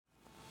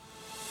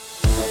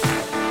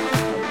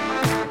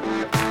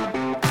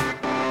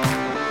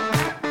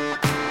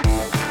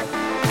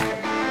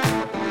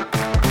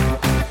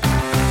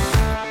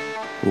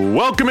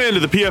Welcome into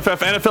the PFF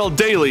NFL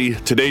Daily.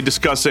 Today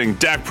discussing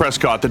Dak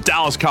Prescott, the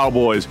Dallas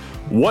Cowboys.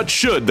 What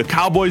should the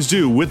Cowboys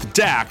do with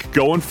Dak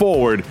going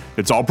forward?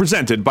 It's all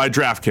presented by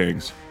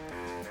DraftKings.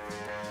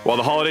 While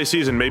the holiday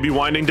season may be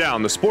winding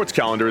down, the sports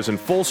calendar is in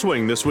full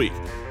swing this week.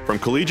 From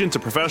collegiate to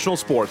professional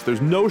sports, there's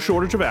no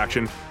shortage of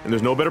action, and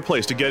there's no better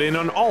place to get in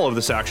on all of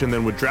this action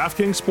than with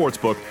DraftKings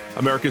Sportsbook,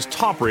 America's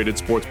top-rated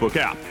sportsbook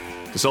app.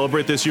 To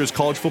celebrate this year's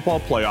college football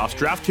playoffs,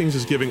 DraftKings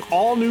is giving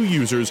all new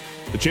users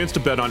the chance to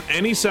bet on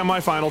any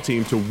semifinal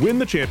team to win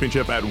the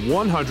championship at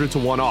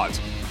 100-1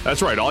 odds.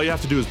 That's right, all you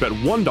have to do is bet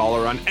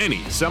 $1 on any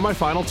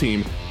semifinal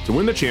team to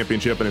win the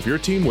championship, and if your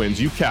team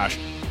wins, you cash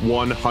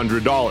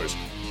 $100.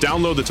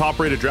 Download the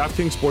top-rated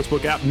DraftKings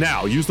Sportsbook app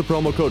now. Use the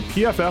promo code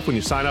PFF when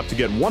you sign up to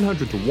get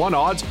 100-1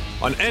 odds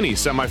on any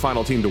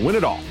semifinal team to win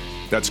it all.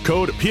 That's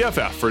code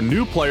PFF for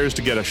new players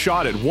to get a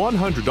shot at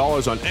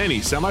 $100 on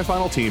any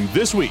semifinal team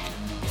this week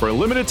for a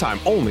limited time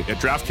only at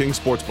DraftKings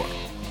Sportsbook.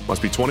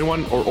 Must be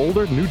 21 or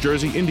older, New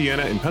Jersey,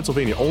 Indiana, and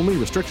Pennsylvania only.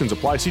 Restrictions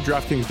apply. See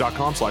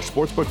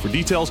DraftKings.com/sportsbook for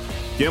details.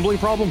 Gambling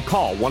problem?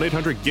 Call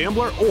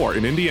 1-800-GAMBLER or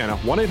in Indiana,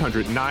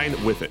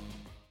 1-800-9-WITH-IT.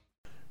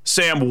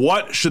 Sam,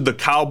 what should the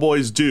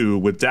Cowboys do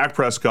with Dak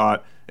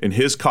Prescott and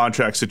his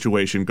contract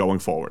situation going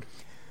forward?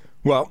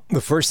 Well, the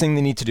first thing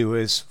they need to do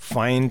is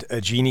find a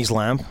genie's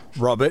lamp,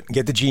 rub it,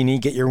 get the genie,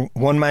 get your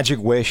one magic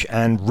wish,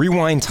 and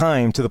rewind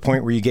time to the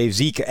point where you gave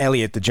Zeke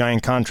Elliott the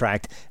giant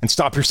contract and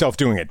stop yourself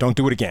doing it. Don't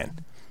do it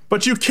again.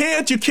 But you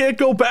can't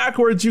go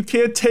backwards. You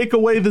can't take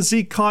away the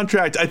Zeke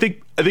contract. I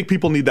think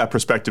people need that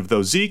perspective,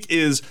 though. Zeke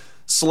is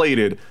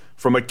slated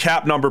from a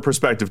cap number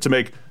perspective to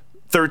make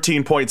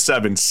 13.7,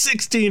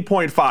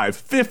 16.5,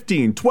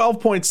 15,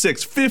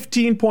 12.6,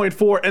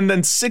 15.4, and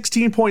then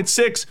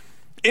 16.6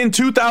 in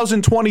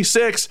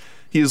 2026.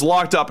 He is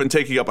locked up and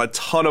taking up a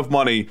ton of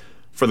money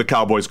for the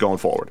Cowboys going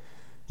forward.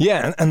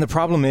 Yeah, and the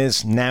problem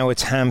is now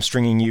it's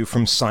hamstringing you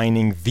from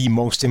signing the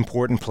most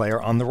important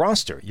player on the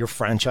roster, your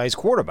franchise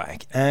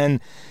quarterback. And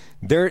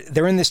they're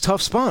in this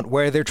tough spot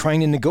where they're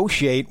trying to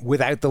negotiate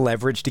without the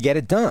leverage to get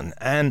it done.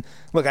 And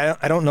look,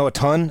 I don't know a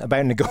ton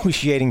about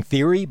negotiating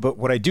theory, but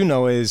what I do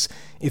know is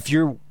if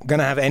you're going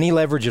to have any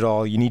leverage at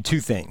all, you need two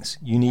things.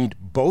 You need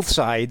both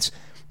sides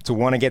to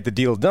want to get the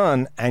deal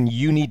done, and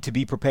you need to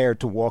be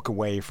prepared to walk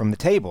away from the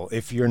table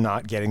if you're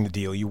not getting the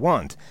deal you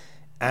want.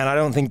 And I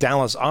don't think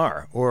Dallas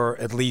are, or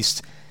at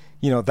least,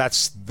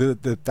 that's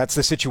the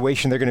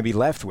situation they're going to be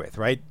left with,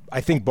 right?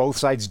 I think both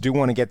sides do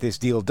want to get this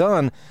deal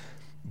done,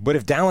 but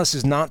if Dallas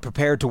is not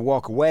prepared to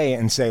walk away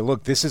and say,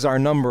 look, this is our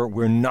number,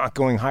 we're not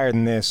going higher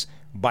than this,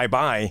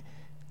 bye-bye,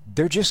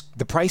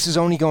 the price is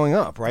only going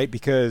up, right?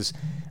 Because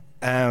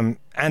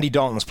Andy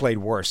Dalton's played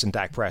worse than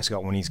Dak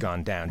Prescott when he's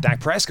gone down.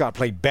 Dak Prescott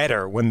played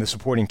better when the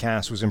supporting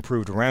cast was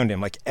improved around him.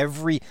 Like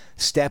every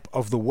step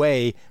of the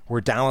way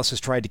where Dallas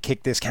has tried to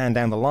kick this can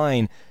down the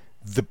line,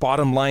 the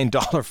bottom line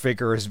dollar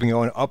figure has been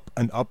going up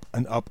and up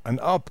and up and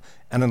up.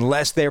 And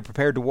unless they're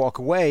prepared to walk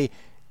away,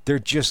 they're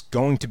just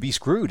going to be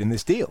screwed in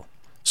this deal.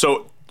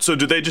 So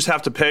do they just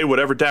have to pay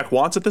whatever Dak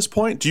wants at this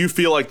point? Do you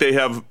feel like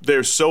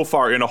they're so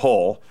far in a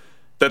hole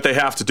that they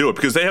have to do it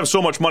because they have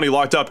so much money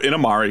locked up in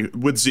Amari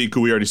with Zeke, who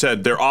we already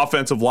said, their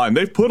offensive line?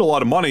 They've put a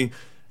lot of money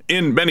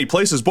in many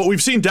places, but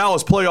we've seen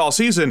Dallas play all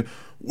season.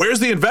 Where's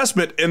the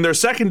investment in their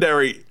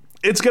secondary?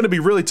 It's going to be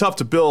really tough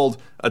to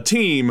build a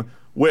team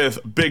with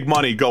big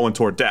money going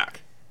toward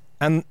Dak.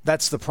 And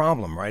that's the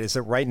problem, right? Is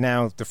that right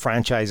now the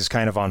franchise is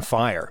kind of on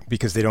fire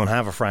because they don't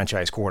have a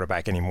franchise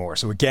quarterback anymore.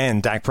 So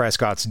again, Dak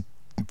Prescott's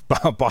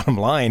bottom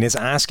line, his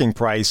asking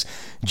price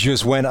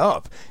just went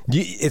up.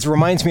 It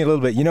reminds me a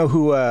little bit, you know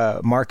who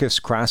Marcus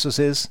Crassus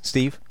is,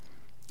 Steve?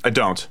 I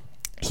don't.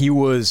 He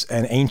was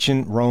an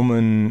ancient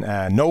Roman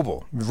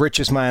noble,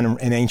 richest man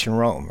in ancient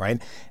Rome, right?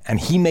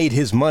 And he made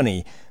his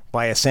money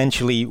by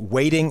essentially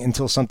waiting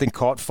until something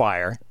caught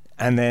fire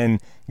and then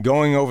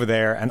going over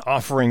there and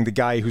offering the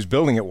guy whose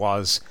building it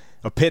was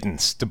a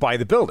pittance to buy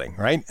the building,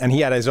 right? And he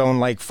had his own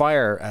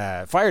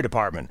fire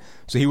department.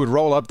 So he would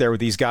roll up there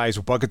with these guys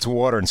with buckets of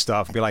water and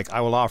stuff and be like,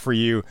 I will offer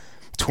you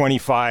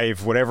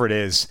 25, whatever it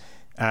is,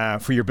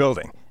 for your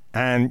building.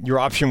 And your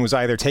option was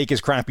either take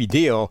his crappy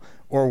deal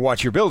or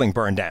watch your building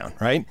burn down,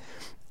 right?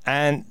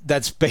 And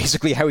that's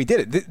basically how he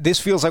did it. This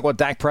feels like what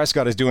Dak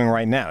Prescott is doing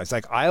right now. It's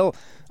like, I'll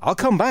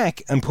come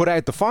back and put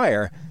out the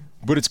fire,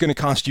 but it's going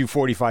to cost you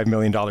 $45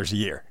 million a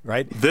year,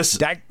 right?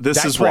 Dak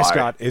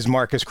Prescott is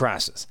Marcus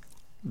Crassus.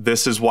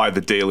 This is why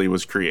the Daily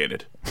was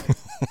created.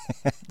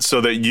 So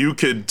that you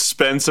could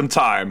spend some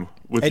time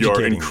with your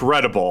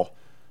incredible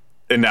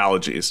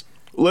analogies.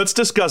 Let's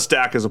discuss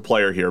Dak as a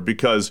player here,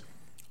 because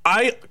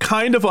I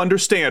kind of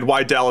understand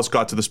why Dallas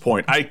got to this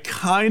point. I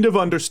kind of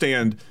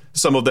understand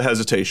some of the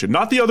hesitation.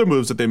 Not the other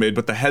moves that they made,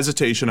 but the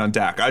hesitation on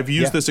Dak. I've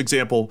used this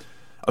example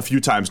a few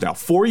times now.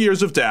 4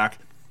 years of Dak,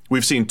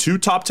 we've seen 2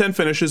 top 10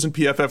 finishes in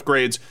PFF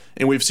grades,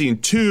 and we've seen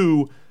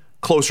 2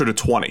 closer to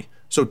 20.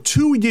 So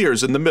 2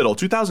 years in the middle,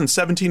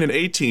 2017 and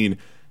 18,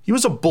 he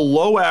was a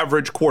below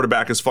average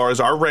quarterback as far as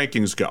our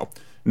rankings go.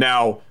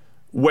 Now,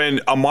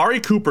 when Amari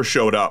Cooper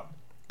showed up,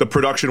 the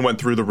production went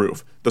through the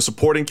roof. The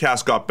supporting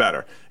cast got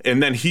better.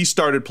 And then he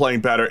started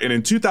playing better. And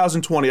in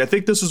 2020, I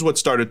think this is what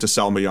started to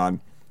sell me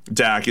on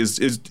Dak is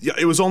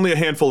it was only a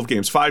handful of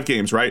games, 5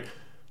 games, right?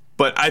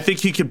 But I think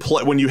he could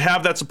play. When you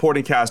have that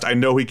supporting cast, I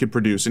know he could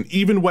produce. And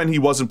even when he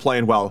wasn't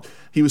playing well,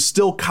 he was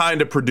still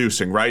kind of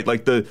producing, right?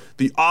 Like the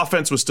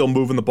offense was still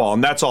moving the ball,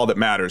 and that's all that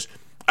matters.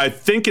 I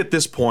think at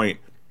this point,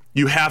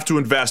 you have to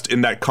invest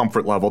in that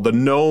comfort level, the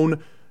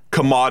known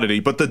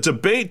commodity. But the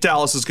debate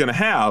Dallas is going to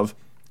have,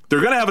 they're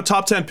going to have a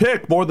top 10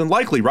 pick more than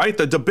likely, right?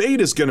 The debate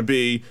is going to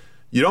be,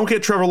 you don't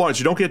get Trevor Lawrence,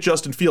 you don't get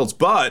Justin Fields,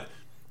 but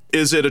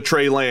is it a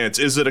Trey Lance?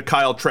 Is it a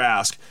Kyle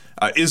Trask?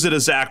 Is it a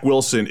Zach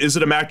Wilson? Is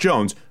it a Mac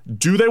Jones?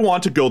 Do they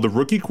want to go the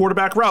rookie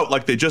quarterback route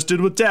like they just did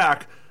with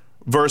Dak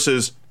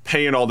versus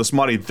paying all this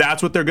money?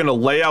 That's what they're going to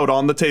lay out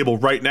on the table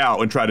right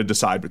now and try to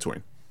decide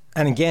between.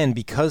 And again,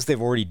 because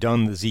they've already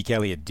done the Zeke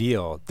Elliott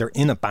deal, they're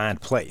in a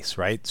bad place,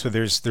 right? So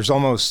there's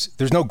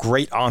no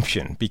great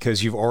option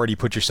because you've already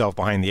put yourself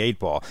behind the 8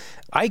 ball.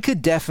 I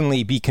could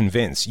definitely be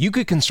convinced. You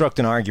could construct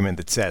an argument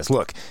that says,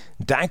 look,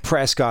 Dak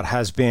Prescott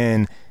has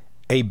been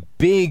a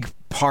big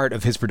part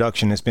of his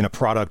production has been a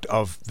product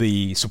of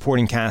the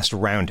supporting cast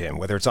around him,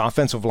 whether it's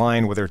offensive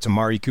line, whether it's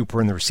Amari Cooper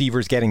and the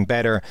receivers getting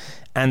better,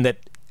 and that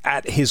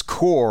at his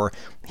core,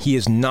 he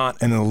is not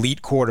an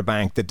elite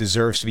quarterback that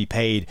deserves to be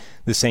paid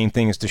the same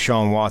thing as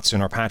Deshaun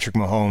Watson or Patrick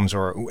Mahomes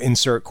or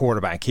insert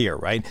quarterback here,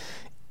 right?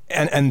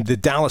 And the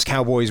Dallas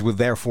Cowboys would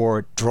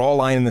therefore draw a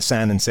line in the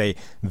sand and say,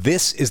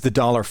 this is the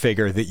dollar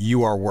figure that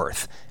you are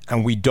worth,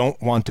 and we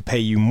don't want to pay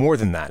you more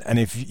than that. And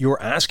if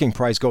your asking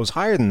price goes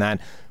higher than that,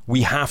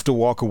 we have to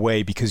walk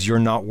away because you're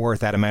not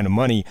worth that amount of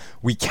money.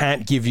 We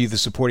can't give you the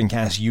supporting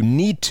cast you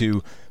need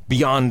to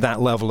beyond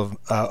that level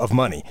of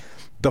money.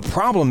 The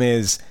problem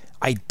is,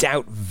 I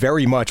doubt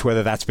very much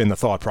whether that's been the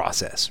thought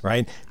process,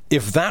 right?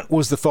 If that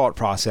was the thought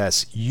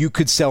process, you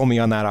could sell me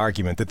on that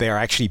argument that they are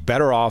actually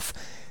better off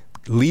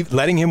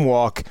letting him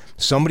walk.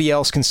 Somebody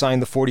else can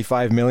sign the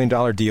 $45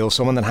 million deal,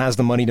 someone that has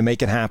the money to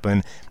make it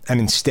happen, and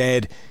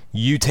instead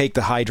you take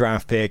the high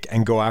draft pick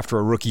and go after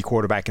a rookie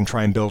quarterback and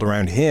try and build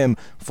around him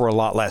for a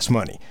lot less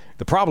money.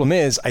 The problem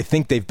is, I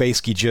think they've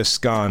basically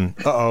just gone,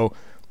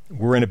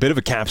 we're in a bit of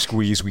a cap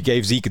squeeze. We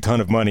gave Zeke a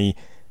ton of money.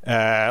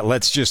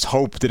 Let's just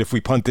hope that if we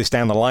punt this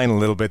down the line a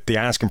little bit, the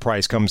asking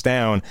price comes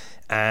down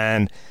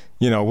and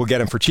we'll get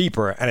him for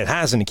cheaper. And it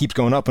hasn't. It keeps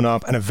going up and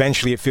up. And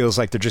eventually it feels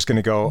like they're just going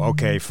to go,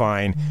 okay,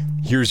 fine.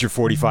 Here's your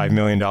 $45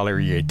 million a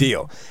year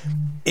deal.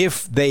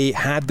 If they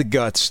had the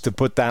guts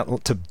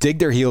to dig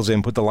their heels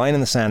in, put the line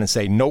in the sand and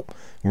say, nope,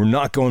 we're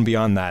not going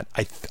beyond that,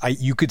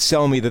 you could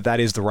sell me that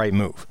is the right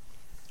move.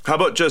 How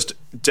about just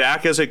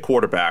Dak as a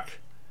quarterback?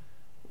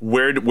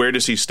 Where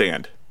does he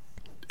stand?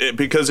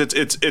 Because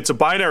it's a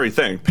binary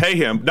thing. Pay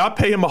him, not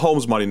pay him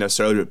Mahomes money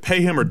necessarily, but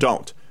pay him or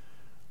don't.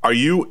 Are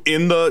you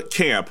in the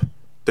camp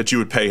that you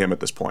would pay him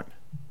at this point?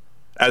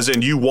 As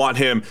in, you want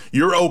him,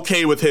 you're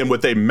okay with him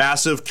with a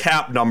massive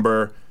cap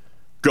number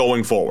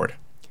going forward?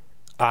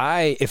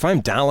 If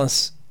I'm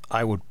Dallas,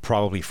 I would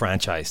probably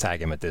franchise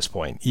tag him at this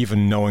point,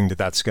 even knowing that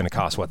that's going to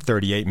cost,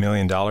 $38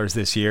 million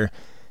this year.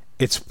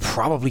 It's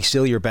probably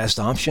still your best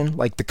option.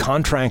 Like, the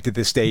contract at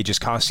this stage is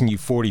costing you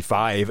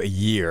 $45 a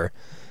year.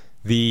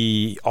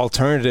 The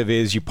alternative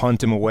is you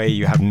punt him away,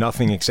 you have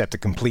nothing except a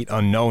complete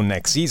unknown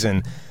next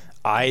season.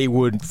 I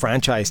would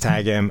franchise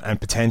tag him and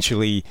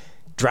potentially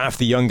draft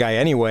the young guy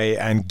anyway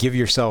and give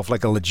yourself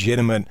like a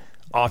legitimate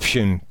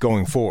option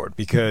going forward,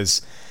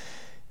 because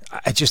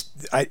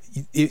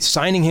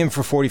signing him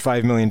for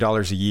 $45 million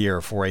a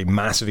year for a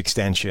massive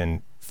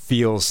extension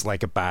feels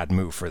like a bad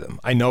move for them.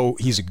 I know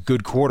he's a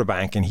good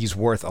quarterback and he's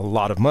worth a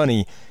lot of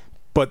money,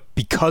 but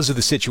because of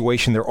the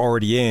situation they're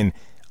already in,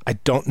 I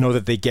don't know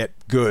that they get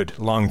good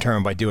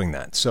long-term by doing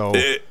that. So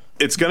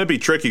it's going to be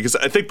tricky because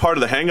I think part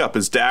of the hang-up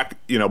is Dak,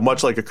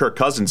 much like a Kirk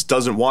Cousins,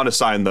 doesn't want to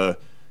sign the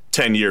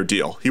 10-year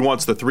deal. He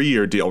wants the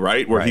 3-year deal,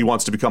 right? Where he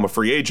wants to become a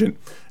free agent.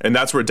 And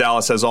that's where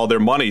Dallas has all their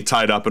money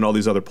tied up in all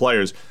these other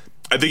players.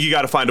 I think you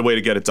got to find a way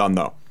to get it done,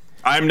 though.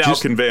 I'm now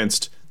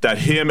convinced that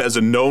him as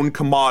a known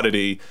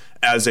commodity,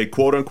 as a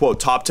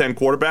quote-unquote top 10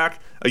 quarterback,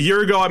 a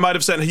year ago I might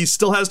have said he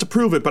still has to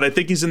prove it, but I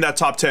think he's in that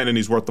top 10 and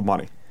he's worth the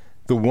money.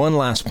 The one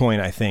last point,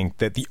 I think,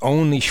 that the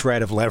only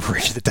shred of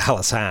leverage that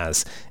Dallas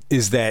has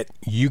is that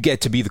you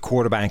get to be the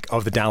quarterback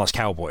of the Dallas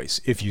Cowboys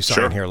if you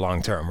sign here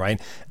long term, right?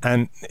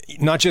 And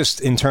not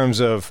just in terms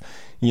of,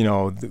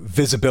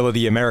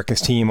 visibility,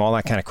 America's team, all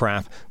that kind of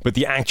crap, but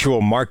the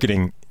actual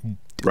marketing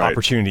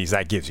opportunities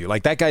that gives you.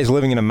 Like, that guy's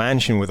living in a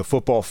mansion with a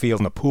football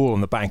field and a pool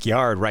in the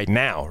backyard right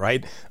now,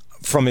 right?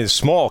 From his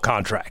small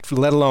contract,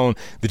 let alone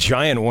the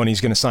giant one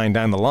he's going to sign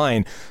down the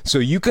line. So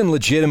you can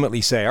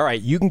legitimately say, all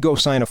right, you can go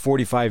sign a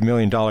 $45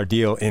 million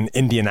deal in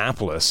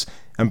Indianapolis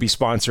and be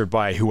sponsored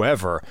by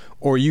whoever,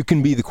 or you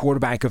can be the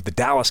quarterback of the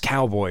Dallas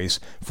Cowboys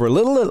for a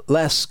little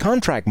less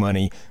contract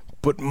money,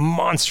 but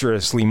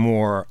monstrously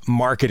more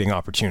marketing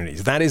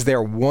opportunities. That is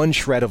their one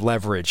shred of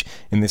leverage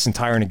in this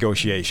entire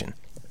negotiation.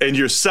 And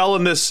you're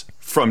selling this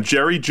from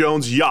Jerry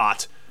Jones'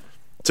 yacht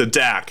to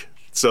Dak.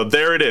 So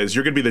there it is.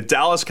 You're going to be the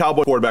Dallas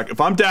Cowboy quarterback.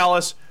 If I'm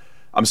Dallas,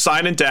 I'm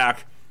signing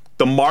Dak.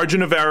 The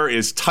margin of error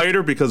is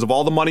tighter because of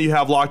all the money you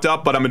have locked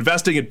up, but I'm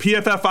investing in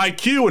PFF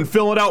IQ and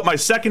filling out my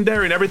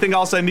secondary and everything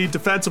else I need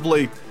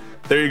defensively.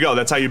 There you go.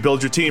 That's how you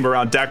build your team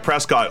around Dak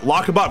Prescott.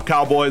 Lock him up,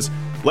 Cowboys.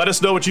 Let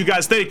us know what you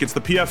guys think. It's the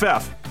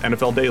PFF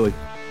NFL Daily.